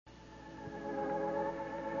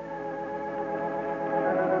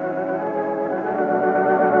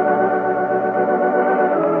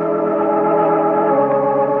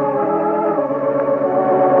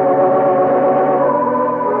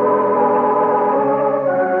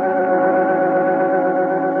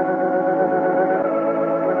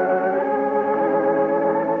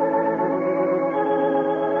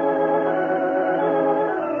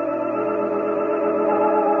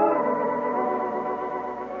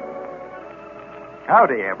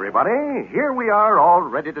Howdy, everybody. Here we are, all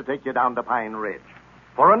ready to take you down to Pine Ridge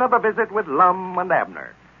for another visit with Lum and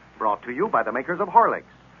Abner, brought to you by the makers of Horlicks,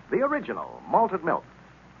 the original malted milk.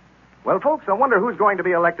 Well, folks, I wonder who's going to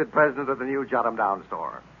be elected president of the new Jot 'em Down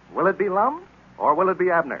store. Will it be Lum, or will it be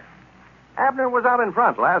Abner? Abner was out in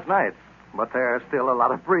front last night, but there are still a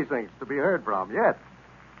lot of precincts to be heard from yet.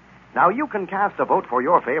 Now, you can cast a vote for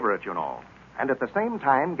your favorite, you know, and at the same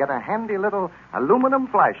time get a handy little aluminum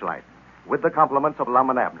flashlight with the compliments of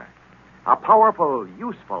Lum and Abner. A powerful,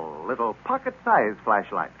 useful, little pocket-sized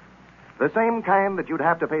flashlight. The same kind that you'd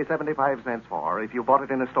have to pay 75 cents for if you bought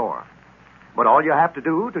it in a store. But all you have to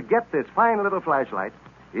do to get this fine little flashlight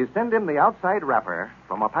is send in the outside wrapper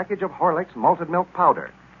from a package of Horlicks malted milk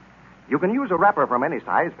powder. You can use a wrapper from any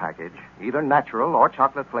size package, either natural or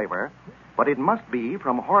chocolate flavor, but it must be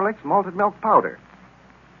from Horlicks malted milk powder.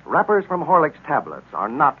 Wrappers from Horlicks tablets are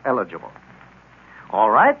not eligible. All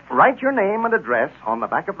right, write your name and address on the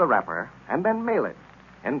back of the wrapper and then mail it,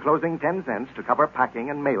 enclosing 10 cents to cover packing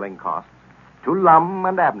and mailing costs, to Lum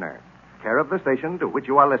and Abner, care of the station to which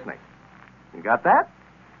you are listening. You got that?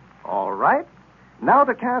 All right. Now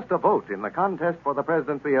to cast a vote in the contest for the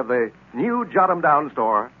presidency of the new Jot 'em Down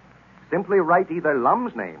store, simply write either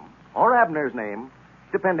Lum's name or Abner's name,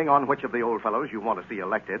 depending on which of the old fellows you want to see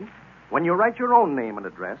elected, when you write your own name and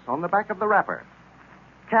address on the back of the wrapper.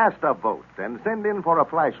 Cast a vote and send in for a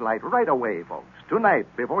flashlight right away, folks, tonight,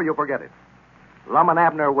 before you forget it. Lum and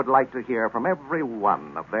Abner would like to hear from every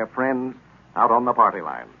one of their friends out on the party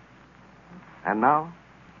line. And now,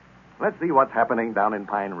 let's see what's happening down in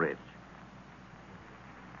Pine Ridge.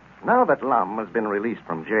 Now that Lum has been released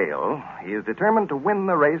from jail, he is determined to win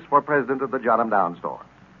the race for president of the Jot 'em Down store.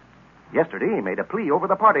 Yesterday, he made a plea over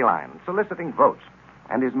the party line, soliciting votes,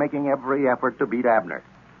 and is making every effort to beat Abner.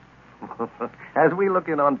 As we look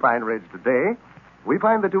in on Pine Ridge today, we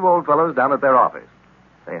find the two old fellows down at their office.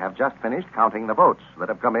 They have just finished counting the votes that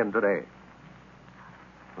have come in today.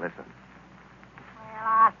 Listen. Well,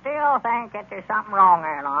 I still think that there's something wrong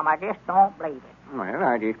there, Lum. I just don't believe it. Well,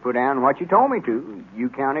 I just put down what you told me to. You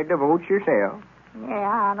counted the votes yourself.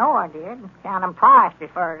 Yeah, I know I did. Count them twice as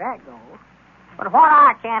far as that goes. But what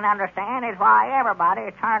I can't understand is why everybody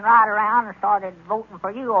turned right around and started voting for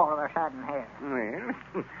you all of a sudden here.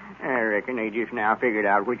 Well, I reckon they just now figured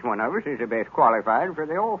out which one of us is the best qualified for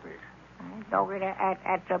the office.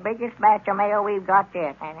 That's the biggest batch of mail we've got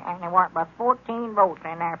yet, and there weren't but 14 votes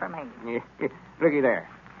in there for me. Yeah, looky there.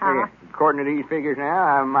 Uh-huh. According to these figures now,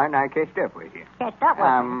 I might not catch up with you. Catch up with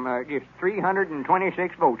I'm just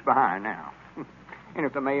 326 votes behind now. And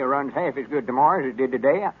if the mail runs half as good tomorrow as it did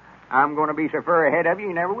today, I'm going to be so far ahead of you,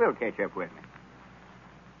 you never will catch up with me.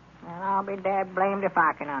 Well, I'll be dad blamed if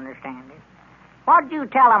I can understand it. What'd you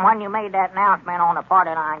tell them when you made that announcement on the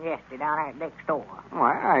party line yesterday down there at Dick's store? Well,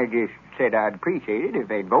 I just said I'd appreciate it if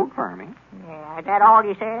they'd vote for me. Yeah, is that all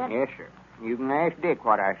you said? Yes, sir. You can ask Dick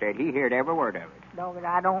what I said. He heard every word of it. Dogged,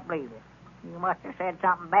 I don't believe it. You must have said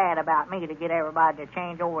something bad about me to get everybody to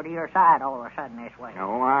change over to your side all of a sudden this way.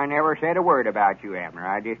 No, I never said a word about you, Abner.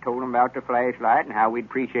 I just told them about the flashlight and how we'd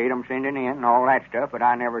appreciate them sending in and all that stuff, but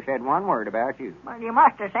I never said one word about you. Well, you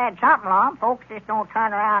must have said something, Lum. Folks just don't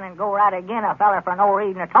turn around and go right again a fella for no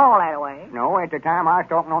reason at all that way. No, at the time I was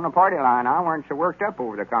talking on the party line, I weren't so worked up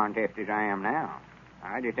over the contest as I am now.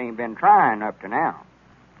 I just ain't been trying up to now.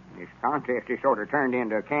 This contest has sort of turned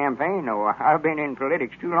into a campaign, though. I've been in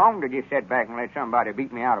politics too long to just sit back and let somebody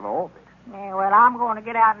beat me out of office. Yeah, well, I'm going to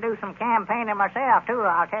get out and do some campaigning myself, too.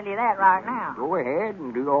 I'll tell you that right now. Go ahead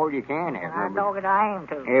and do all you can, Abner. I dog it, I aim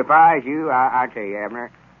to. If I was you, I tell you,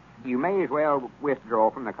 Abner, you may as well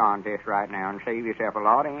withdraw from the contest right now and save yourself a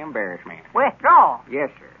lot of embarrassment. Withdraw?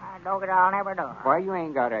 Yes, sir. I dog it, I'll never do it. Why, you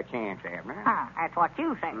ain't got a chance, Abner. Huh, that's what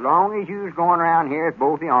you say. As long as you was going around here with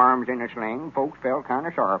both the arms in a sling, folks felt kind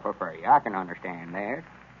of sorrowful for you. I can understand that.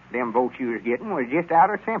 Them votes you was getting was just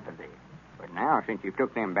out of sympathy. But now, since you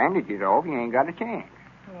took them bandages off, you ain't got a chance.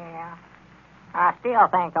 Yeah. I still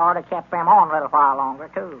think I ought to kept them on a little while longer,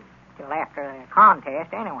 too. Till after the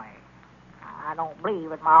contest, anyway. I don't believe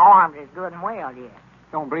that my arms is good and well yet.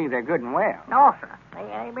 Don't believe they're good and well. No, sir.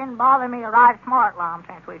 They've been bothering me right smart, Lum,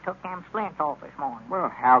 since we took them splints off this morning. Well,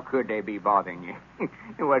 how could they be bothering you?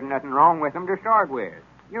 There wasn't nothing wrong with them to start with.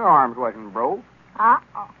 Your arms wasn't broke. Oh,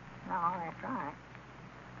 no, that's right.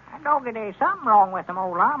 I don't get there's something wrong with them,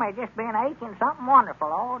 old Lum. They've just been aching something wonderful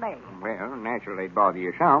all day. Well, naturally they'd bother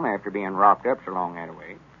you some after being rocked up so long that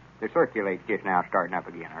way. The circulate's just now starting up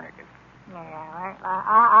again, I reckon. Yeah,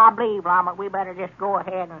 I believe, Lum, that we better just go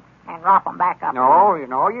ahead and rop them back up. No,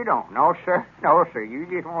 you don't. No, sir. No, sir. You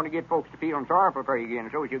just want to get folks to feeling sorrowful for you again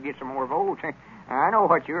so you'll get some more votes. I know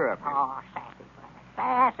what you're up to. Oh, sassy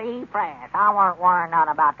Sassy-frass. I weren't worrying none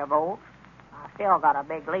about the votes. I still got a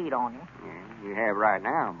big lead on you. Yeah, you have right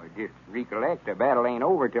now, but just recollect the battle ain't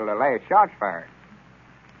over till the last shot's fired.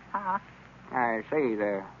 Huh? I say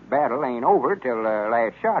the battle ain't over till the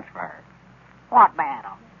last shot's fired. What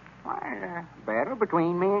battle? Why, battle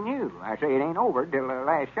between me and you. I say it ain't over till the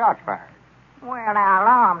last shot's fired. Well, now,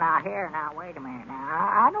 Lum, now, wait a minute. Now,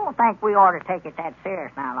 I don't think we ought to take it that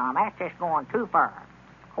serious now, Lum. That's just going too far.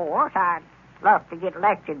 Of course, I'd love to get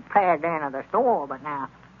lectured president of the store, but now,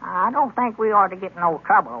 I don't think we ought to get in no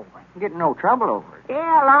trouble over it. Get in no trouble over it.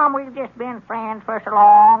 Yeah, Lum, we've just been friends for so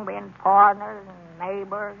long, been partners and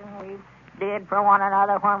neighbors, and we did for one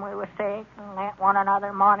another when we were sick and lent one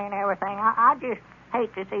another money and everything. I just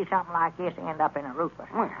hate to see something like this end up in a rufus.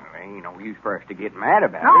 Well, there ain't no use for us to get mad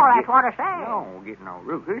about No, it. that's what I say. No, get no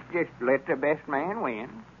rufus. Just let the best man win.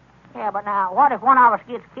 Yeah, but now, what if one of us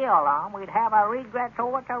gets killed, Lum? We'd have our regrets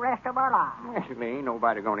over it the rest of our lives. Well, there ain't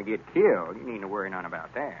nobody going to get killed. You need to worry none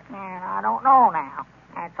about that. And I don't know now.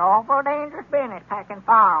 That's awful dangerous business, packing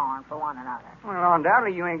firearms for one another. Well,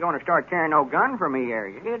 undoubtedly you ain't going to start carrying no gun for me, are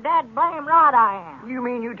you? You're dead blame right I am. You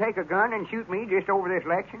mean you take a gun and shoot me just over this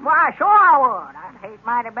election? Why, sure I would. I'd hate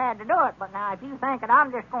mighty bad to do it, but now if you think that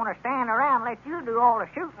I'm just going to stand around and let you do all the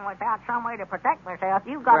shooting without some way to protect myself,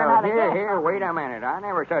 you've got another guess. Here, wait a minute. I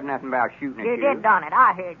never said nothing about shooting at you. You did done it.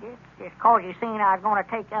 I heard you. Just 'cause you seen I was going to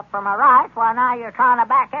take up for my rights, well, now you're trying to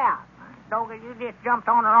back out. Doga, you just jumped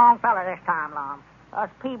on the wrong fella this time, Lum. Us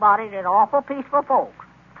Peabodys is awful peaceful folks.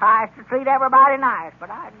 Tries to treat everybody nice, but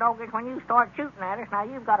I don't get when you start shooting at us, now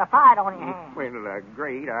you've got a fight on your hands. Well,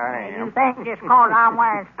 great, I am. You think just 'cause I'm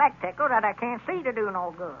wearing spectacles that I can't see to do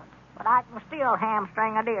no good. But I can still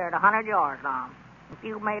hamstring a deer at 100 yards, Lum. If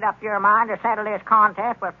you've made up your mind to settle this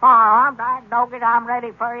contest with firearms, I'm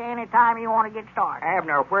ready for you any time you want to get started.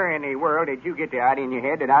 Abner, where in the world did you get the idea in your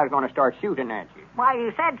head that I was going to start shooting at you? Why,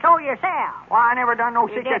 you said so yourself. Why, I never done no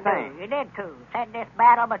You such did a thing. You did, too. Said this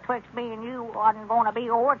battle betwixt me and you wasn't going to be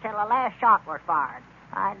over till the last shot was fired.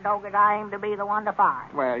 I aim to be the one to fire.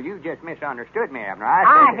 Well, you just misunderstood me, Abner.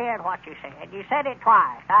 I heard what you said. You said it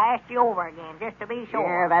twice. I asked you over again, just to be sure.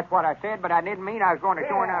 Yeah, that's what I said, but I didn't mean I was going to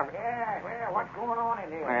show enough. Yeah, what's going on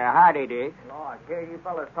in here? Well, howdy, Dick. Lord, hear you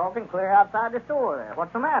fellas talking clear outside the store there.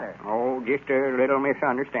 What's the matter? Oh, just a little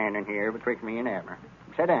misunderstanding here betwixt me and Abner.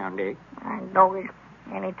 Sit down, Dick. I know it.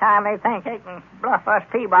 Anytime they think they can bluff us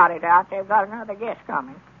Peabodys out, they've got another guest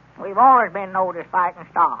coming. We've always been noticed fighting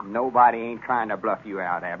stock. Nobody ain't trying to bluff you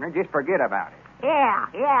out, Abner. Just forget about it.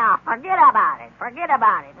 Yeah, forget about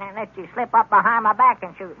it. And then let you slip up behind my back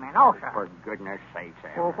and shoot me. No, sir. For goodness sakes,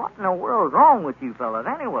 Abner. Well, what in the world's wrong with you fellas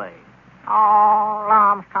anyway? Oh,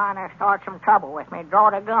 Lom's trying to start some trouble with me.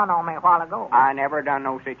 Drawed a gun on me a while ago. I never done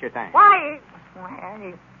no such a thing. Why? Well,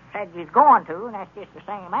 he said he's going to, and that's just the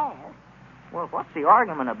same as. Well, what's the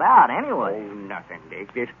argument about anyway? Oh, nothing,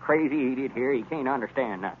 Dick. This crazy idiot here, he can't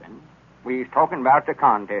understand nothing. We was talking about the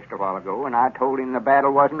contest a while ago, and I told him the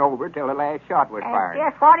battle wasn't over till the last shot was fired.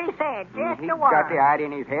 That's just what he said. Just He's a word. got the idea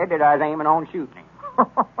in his head that I was aiming on shooting him.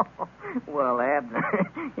 Well,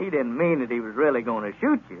 Abner, he didn't mean that he was really going to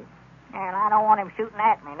shoot you. And I don't want him shooting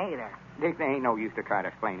at me, neither. Dick, there ain't no use to try to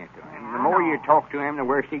explain it to him. Yeah, The I more know. you talk to him, the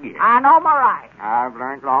worse he gets. I know my rights. I've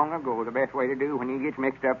learned long ago the best way to do when he gets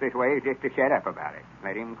mixed up this way is just to shut up about it.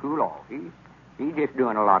 Let him cool off. He's just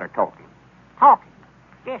doing a lot of talking. Talking.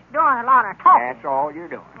 Just doing a lot of talking. That's all you're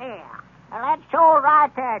doing. Yeah. Well, that shows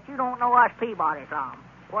right there that you don't know us Peabodys, Lom.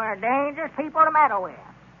 We're dangerous people to meddle with.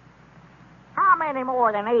 How many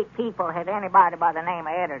more than 8 people had anybody by the name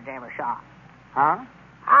of Edwards ever shot? Huh?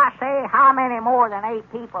 I say, how many more than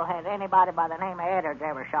 8 people had anybody by the name of Edwards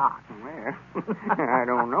ever shot? Well, I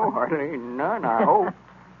don't know. Hardly none, I hope.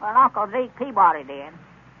 Well, Uncle Zeke Peabody did.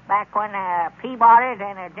 Back when Peabodys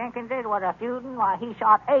and Jenkinses was a feuding, why, he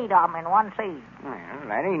shot 8 of them in one season. Well,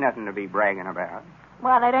 that ain't nothing to be bragging about.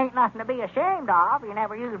 Well, it ain't nothing to be ashamed of. You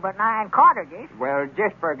never used but 9 cartridges. Well,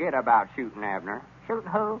 just forget about shooting, Abner. Shooting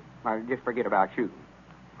who? Well, just forget about shooting.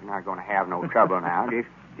 We're not going to have no trouble now.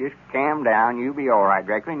 Just calm down. You'll be all right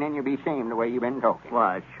directly, and then you'll be ashamed the way you've been talking.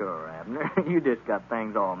 Why, sure, Abner. You just got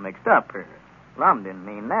things all mixed up here. Lum didn't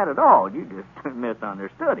mean that at all. You just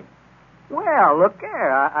misunderstood him. Well, look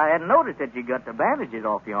there. I hadn't noticed that you got the bandages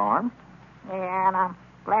off your arms. Yeah, and I'm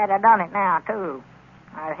glad I done it now, too.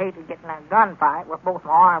 I'd hate to get in a gunfight with both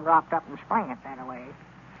my arms wrapped up in spring that way.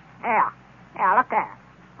 Yeah, look there.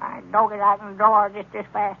 I don't I can draw just as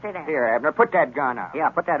fast as that. Here, Abner, put that gun up. Yeah,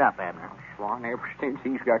 put that up, Abner. Swan, ever since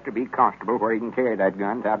he's got to be constable where he can carry that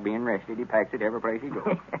gun without being arrested, he packs it every place he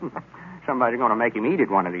goes. Somebody's going to make him eat it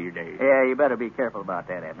one of these days. Yeah, you better be careful about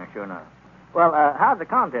that, Abner, sure enough. Well, how's the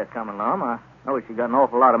contest coming, Lum? I noticed you got an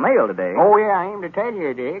awful lot of mail today. Oh, yeah, I aim to tell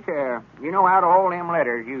you, Dick. You know, out of all them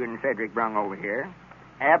letters you and Cedric brung over here,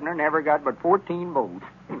 Abner never got but 14 votes.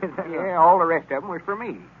 Yeah, all the rest of them was for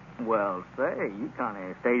me. Well, say, you kind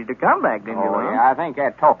of staged a comeback, didn't you, Oh, Lum? yeah, I think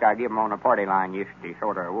that talk I gave them on the party line yesterday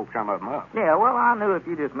sort of woke some of them up. Yeah, well, I knew if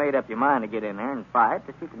you just made up your mind to get in there and fight,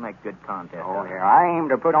 that you could make good contest. Oh, yeah, I aim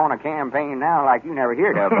to put on a campaign now like you never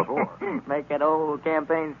heard of before. Make that old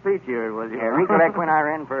campaign speech here, was you? Yeah, recollect when I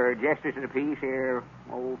ran for Justice of the Peace here,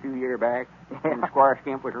 a few years back, when Squire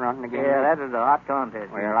Skimp was running again? Yeah, that was a hot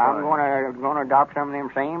contest. Well, I'm gonna adopt some of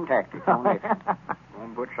them same tactics on this.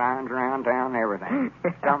 Gonna put signs around town and everything.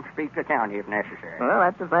 Come speak to county if necessary. Well,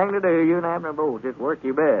 that's the thing to do. You and Abner both just work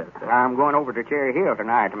your best. I'm going over to Cherry Hill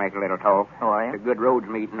tonight to make a little talk. Oh, are you? It's a good roads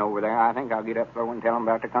meeting over there. I think I'll get up though and tell them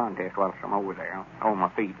about the contest whilst I'm over there, on my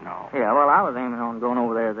feet and all. Yeah, well, I was aiming on going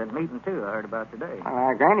over there to that meeting, too, I heard about today.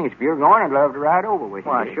 Granny, if you're going, I'd love to ride over with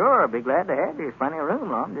you. Why, sure, I'd be glad to have you. There's plenty of room,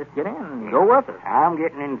 Lum. Just get in and go with us. I'm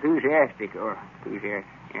getting enthusiastic over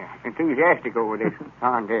this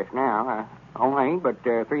contest now. Only ain't but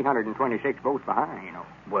 326 votes behind, you know.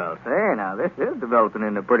 Well, say, now, this is developing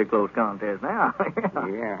into a pretty close contest now.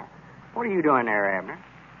 Yeah. What are you doing there, Abner?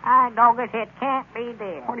 Doggos, it can't be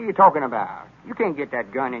this. What are you talking about? You can't get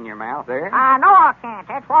that gun in your mouth there. I know I can't.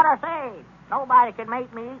 That's what I say. Nobody could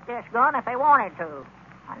make me eat this gun if they wanted to.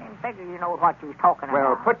 I didn't figure you know what you was talking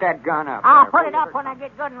Well, about. put that gun up. I'll there, put it before up when I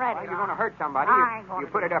get good and ready. Well, you're going to hurt somebody. I ain't gonna You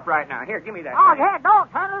put it up right now. Here, give me that Oh, thing. yeah, don't.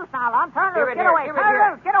 Turn loose now, Lum. Turn Give loose. it Get here, away. give it Turn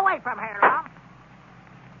here. loose. Get away from here, Lum.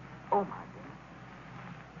 Oh, my goodness.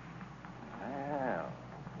 Well,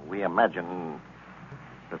 we imagine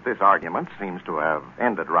that this argument seems to have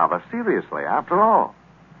ended rather seriously after all.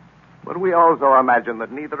 But we also imagine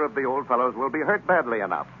that neither of the old fellows will be hurt badly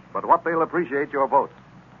enough, but what they'll appreciate your votes.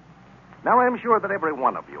 Now, I'm sure that every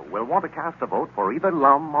one of you will want to cast a vote for either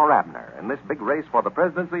Lum or Abner in this big race for the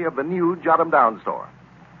presidency of the new Jot 'em Down store.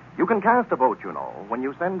 You can cast a vote, you know, when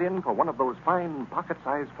you send in for one of those fine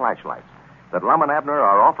pocket-sized flashlights that Lum and Abner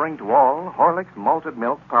are offering to all Horlicks malted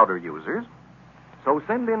milk powder users. So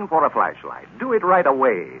send in for a flashlight. Do it right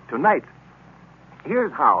away, tonight.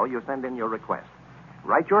 Here's how you send in your request.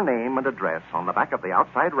 Write your name and address on the back of the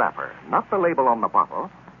outside wrapper, not the label on the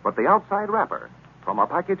bottle, but the outside wrapper, from a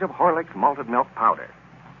package of Horlicks malted milk powder.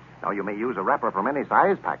 Now, you may use a wrapper from any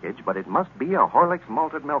size package, but it must be a Horlicks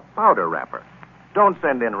malted milk powder wrapper. Don't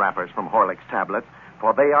send in wrappers from Horlicks tablets,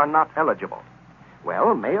 for they are not eligible.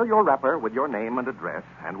 Well, mail your wrapper with your name and address,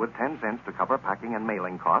 and with 10 cents to cover packing and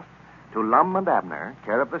mailing costs, to Lum and Abner,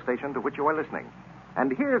 care of the station to which you are listening.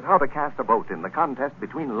 And here's how to cast a vote in the contest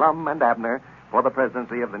between Lum and Abner for the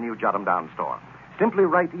presidency of the new Jot 'em Down store. Simply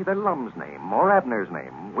write either Lum's name or Abner's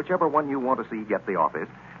name, whichever one you want to see get the office,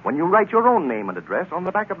 when you write your own name and address on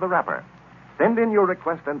the back of the wrapper. Send in your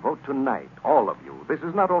request and vote tonight, all of you. This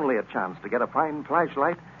is not only a chance to get a fine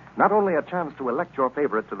flashlight, not only a chance to elect your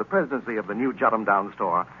favorite to the presidency of the new Jot 'em Down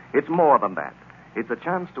store, it's more than that. It's a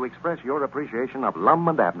chance to express your appreciation of Lum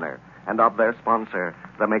and Abner and of their sponsor,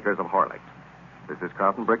 the makers of Horlicks. This is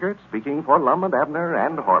Carlton Brickert speaking for Lum and Abner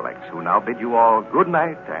and Horlicks, who now bid you all good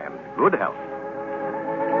night and good health.